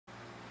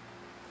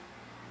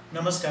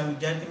नमस्कार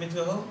विद्यार्थी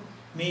मित्र हो,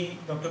 मी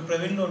डॉक्टर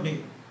प्रवीण लोंढे,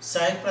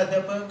 सहाय्यक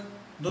प्राध्यापक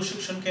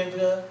दूरशिक्षण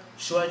केंद्र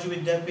शिवाजी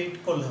विद्यापीठ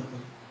कोल्हापूर।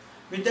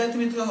 विद्यार्थी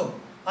मित्र हो,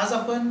 आज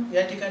आपण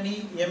या ठिकाणी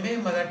MA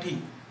मराठी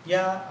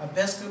या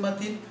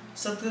अभ्यासक्रमातील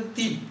सत्र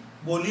 3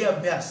 बोली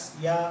अभ्यास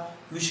या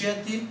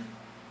विषयातील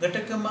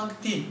घटक क्रमांक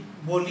 3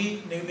 बोली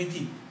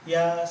निर्मिती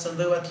या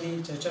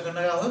संदर्भातली चर्चा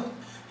करणार आहोत।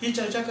 ही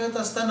चर्चा करत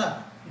असताना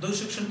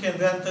दूरशिक्षण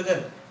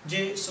केंद्रांतर्गत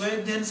जे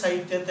स्वयंअध्ययन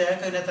साहित्य तयार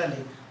करण्यात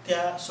आले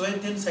त्या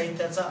स्वयंअध्ययन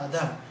साहित्याचा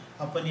आधार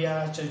आपण या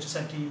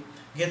चर्चेसाठी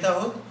घेत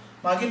आहोत।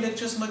 मागील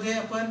लेक्चर्समध्ये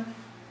आपण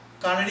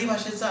कानडी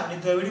भाषेचा आणि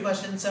द्रविडी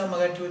भाषांचा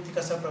मराठीवरती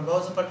कसा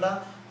प्रभाव पडला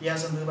या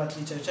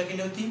संदर्भातली चर्चा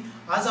केली होती।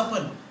 आज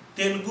आपण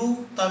तेलुगू,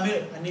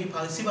 तमिळ आणि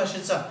फारसी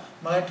भाषेचा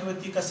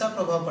मराठीवरती कसा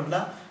प्रभाव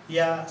पडला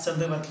या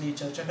संदर्भातली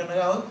चर्चा करणार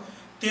आहोत।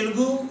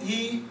 तेलुगू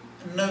ही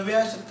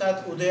 9व्या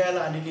शतकात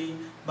उदयाला आलेली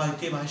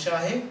भारतीय भाषा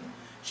आहे।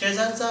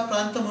 शेजारचा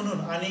प्रांत म्हणून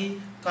आणि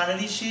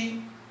कानडीशी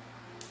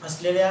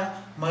असलेल्या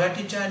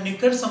मराठीच्या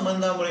निकट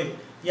संबंधामुळे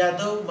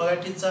यादव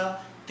मराठीचा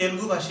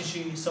तेलुगू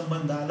भाषेशी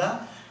संबंध आला।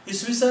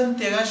 इसवी सन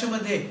 1300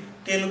 मध्ये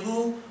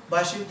तेलुगू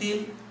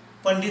भाषेतील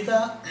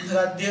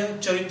पंडिताराध्य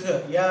चरित्र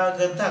या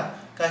ग्रंथात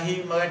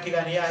काही मराठी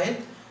गाणी आहेत।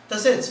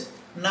 तसेच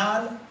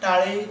नाल,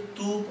 टाळे,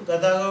 तूप,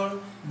 गदारोळ,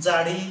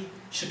 जाडी,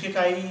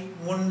 शिकेकाई,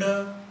 मुंड,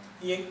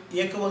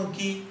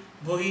 एकवंकी,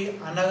 भोई,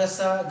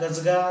 अनारसा,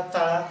 गजगा,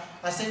 ताळा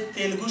असे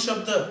तेलुगू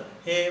शब्द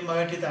हे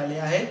मराठीत आले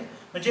आहेत।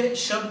 म्हणजे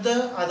शब्द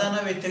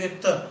आदाना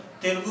व्यतिरिक्त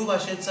तेलुगू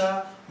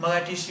भाषेचा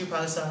मराठीशी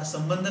फारसा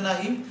संबंध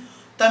नाही।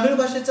 तमिळ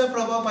भाषेचा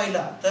प्रभाव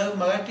पाहिला तर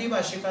मराठी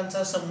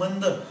भाषिकांचा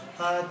संबंध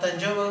हा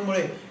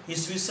तंजावरमुळे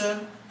इसवी सन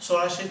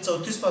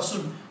 1634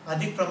 पासून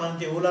अधिक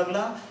प्रमाणात येऊ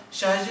लागला।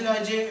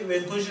 शहाजीराजे,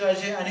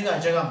 व्यंकोजीराजे आणि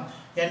राजाराम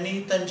यांनी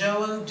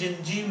तंजावर,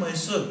 जिंजी,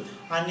 म्हैसूर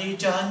आणि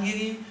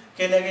जहांगीरी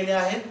केल्या गेल्या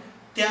आहेत।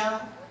 त्या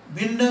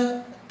भिन्न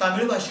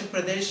तमिळ भाषिक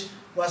प्रदेश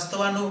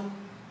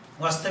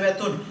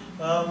वास्तव्यातून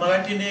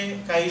मराठीने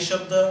काही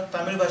शब्द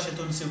तमिळ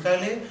भाषेतून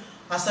स्वीकारले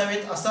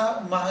असावेत असा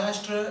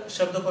महाराष्ट्र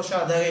शब्दकोशा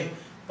आधारे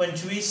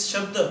 25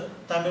 शब्द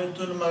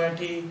तमिळतून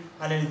मराठी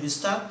आलेले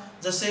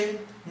दिसतात। जसे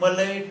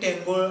मलय,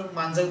 टेंगुळ,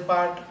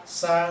 मांजरपाट,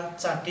 साळ,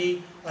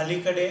 चाटी,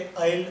 अलीकडे,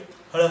 ऐल,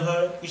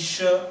 हळहळ,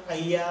 इश्श,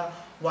 अय्या,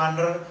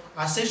 वानर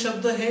असे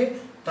शब्द हे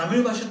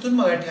तमिळ भाषेतून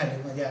मराठी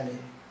आले।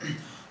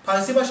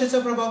 फारसी भाषेचा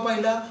प्रभाव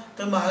पाहिला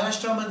तर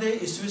महाराष्ट्रामध्ये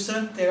इसवी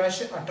सन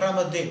 1318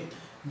 मध्ये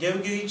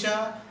देवगिरीच्या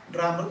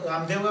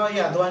रामदेवराव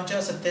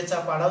यादवांच्या सत्तेचा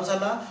पाडाव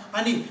झाला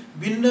आणि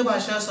भिन्न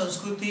भाषा,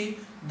 संस्कृती,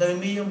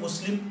 धर्मीय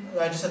मुस्लिम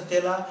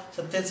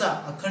राजसत्तेचा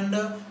अखंड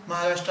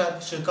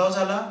महाराष्ट्रात शिरकाव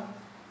झाला।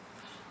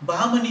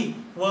 बहामनी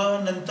व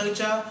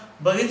नंतरच्या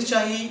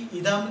बरीदशाही,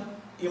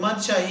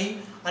 इमादशाही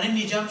आणि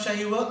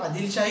निजामशाही व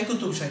आदिलशाही,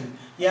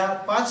 कुतुबशाही या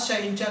 5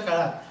 शाहींच्या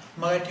काळात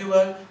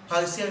मराठीवर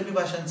फारसी अरबी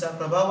भाषांचा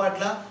प्रभाव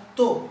वाढला।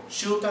 तो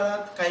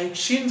शिवकाळात काही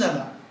क्षीण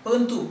झाला,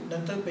 परंतु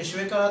नंतर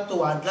पेशवे काळात तो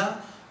वाढला।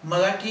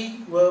 मराठी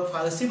व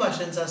फारसी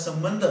भाषांचा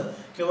संबंध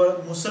केवळ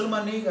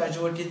मुसलमानी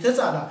राजवटीतच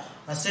आला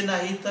असे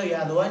नाही तर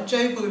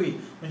यादवांच्याही पूर्वी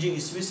म्हणजे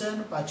इसवी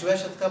सन 5व्या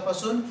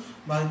शतकापासून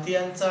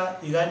भारतीयांचा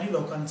इराणी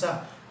लोकांचा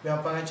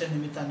व्यापाराच्या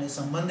निमित्ताने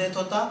संबंध येत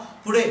होता।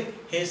 पुढे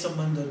हे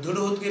संबंध दृढ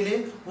होत गेले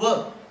व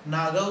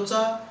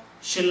नागावचा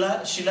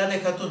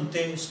शिलालेखातून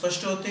ते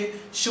स्पष्ट होते।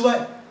 शिवाय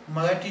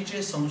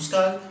मराठीचे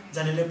संस्कार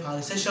झालेले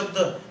फारसे शब्द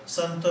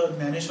संत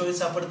ज्ञानेश्वरी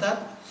सापडतात।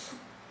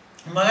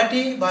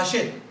 मराठी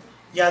भाषेत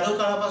यादव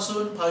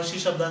काळापासून फारसी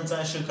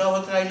शब्दांचा शिरकाव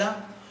होत राहिला।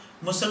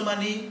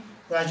 मुसलमानी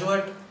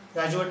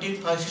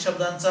राजवटीत फारसी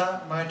शब्दांचा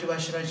मराठी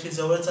भाषिकांशी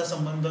जवळचा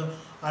संबंध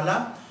आला।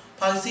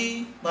 फारसी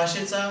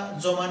भाषेचा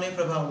जोमाने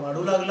प्रभाव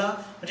वाढू लागला।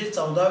 म्हणजे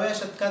 14व्या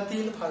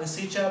शतकातील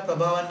फारसीच्या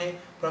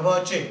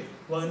प्रभावाचे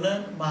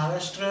वर्णन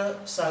महाराष्ट्र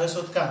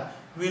सारस्वतकार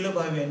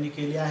विलभावी यांनी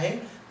केले आहे।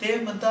 ते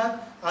म्हणतात,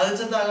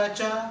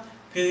 अर्जदाराच्या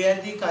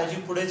फिर्यादी काळजी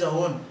पुढे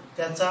जाऊन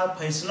त्याचा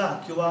फैसला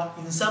किंवा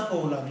इन्साफ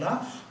होऊ लागला।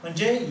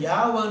 म्हणजे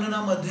या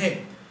वर्णनामध्ये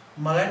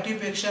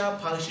मराठीपेक्षा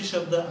फारसी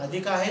शब्द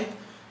अधिक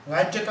आहेत।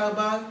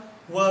 राज्यकारभार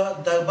व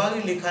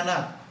दरबारी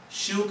लिखाणात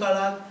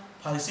शिवकाळात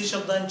फारसी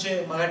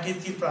शब्दांचे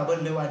मराठीतील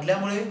प्राबल्य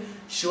वाढल्यामुळे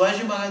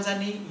शिवाजी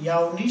महाराजांनी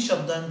यावनी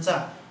शब्दांचा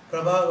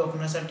प्रभाव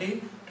रोखण्यासाठी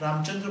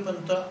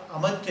रामचंद्रपंत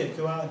अमात्य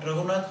किंवा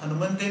रघुनाथ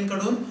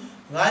हनुमंतेंकडून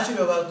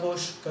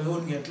राजव्यवहारकोश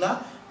करून घेतला।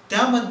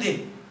 त्यामध्ये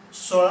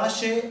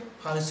 1600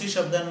 फारसी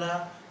शब्दांना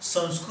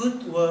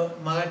संस्कृत व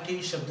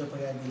मराठी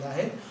शब्दपर्याय दिला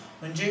आहे।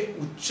 म्हणजे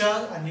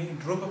उच्चार आणि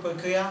रूप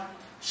प्रक्रिया,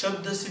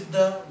 शब्दसिद्ध,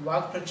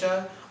 वाक्प्रचार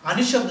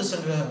आणि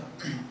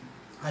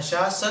शब्दसंग्रह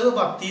अशा सर्व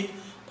बाबतीत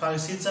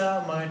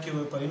फारसीचा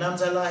मराठीवर परिणाम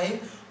झाला आहे।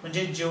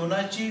 म्हणजे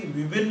जीवनाची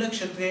विभिन्न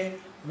क्षेत्रे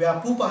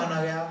व्यापू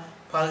पाहणाऱ्या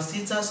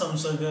फारसीचा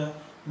संसर्ग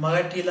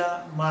मराठीला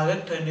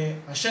मारक ठरणे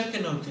अशक्य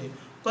नव्हते,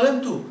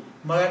 परंतु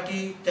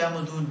मराठी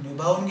त्यामधून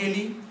निभावून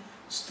गेली।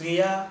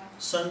 स्त्रिया,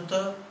 संत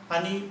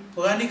आणि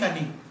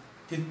पुराणिकांनी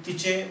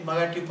तिचे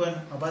मराठीपण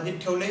अबाधित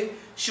ठेवले।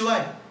 शिवाय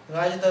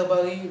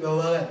राजदरबारी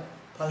व्यवहारात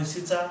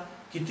फारसीचा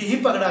कितीही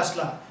पगडा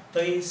असला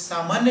तरी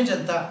सामान्य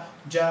जनता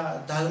ज्या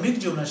धार्मिक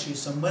जीवनाशी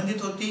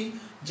संबंधित होती,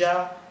 ज्या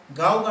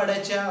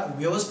गावगाड्याच्या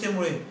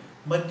व्यवस्थेमुळे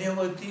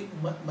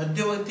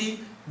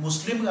मध्यवर्ती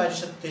मुस्लिम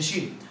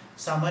राजसत्तेशी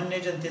सामान्य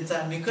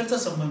जनतेचा निकटचा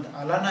संबंध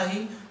आला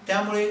नाही,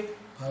 त्यामुळे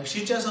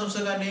फारसीच्या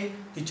संसर्गाने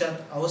तिच्यात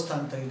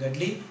अवस्थांतरे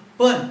घडली,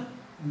 पण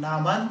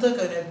नामांतर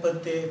करण्यात पण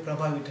ते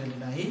प्रभावी ठरले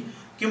नाही.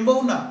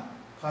 किंबहुना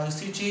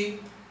फारसीची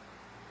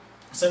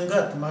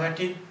संगत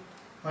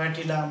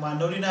मराठीला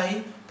मानवली नाही,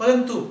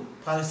 परंतु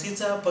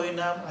फारसीचा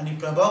परिणाम आणि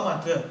प्रभाव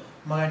मात्र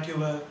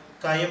मराठीवर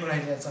कायम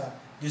राहिल्याचा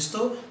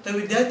दिसतो. तर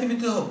विद्यार्थी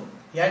मित्र हो,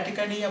 या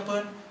ठिकाणी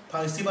आपण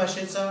फारसी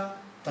भाषेचा,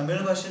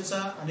 तमिळ भाषेचा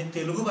आणि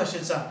तेलुगू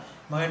भाषेचा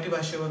मराठी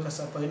भाषेवर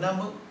कसा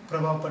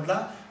प्रभाव पडला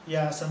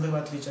या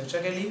संदर्भातली चर्चा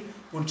केली.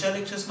 पुढच्या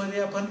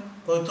लेक्चर्समध्ये आपण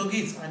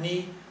पोर्तुगीज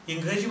आणि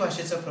इंग्रजी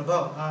भाषेचा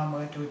प्रभाव हा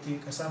मराठीवरती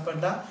कसा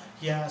पडला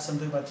या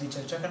संदर्भातली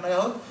चर्चा करणार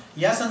आहोत.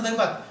 या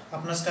संदर्भात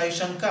आपणास काही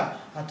शंका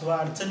अथवा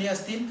अडचणी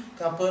असतील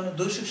तर आपण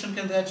दूरशिक्षण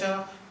केंद्राच्या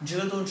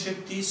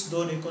 0230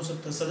 269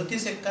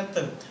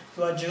 3771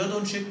 किंवा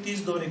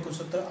 0230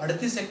 269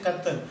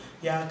 3871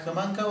 या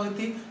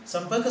क्रमांकावरती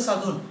संपर्क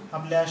साधून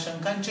आपल्या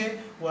शंकांचे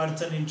व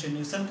अडचणींचे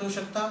निरसन करू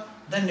शकता.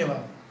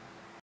 धन्यवाद.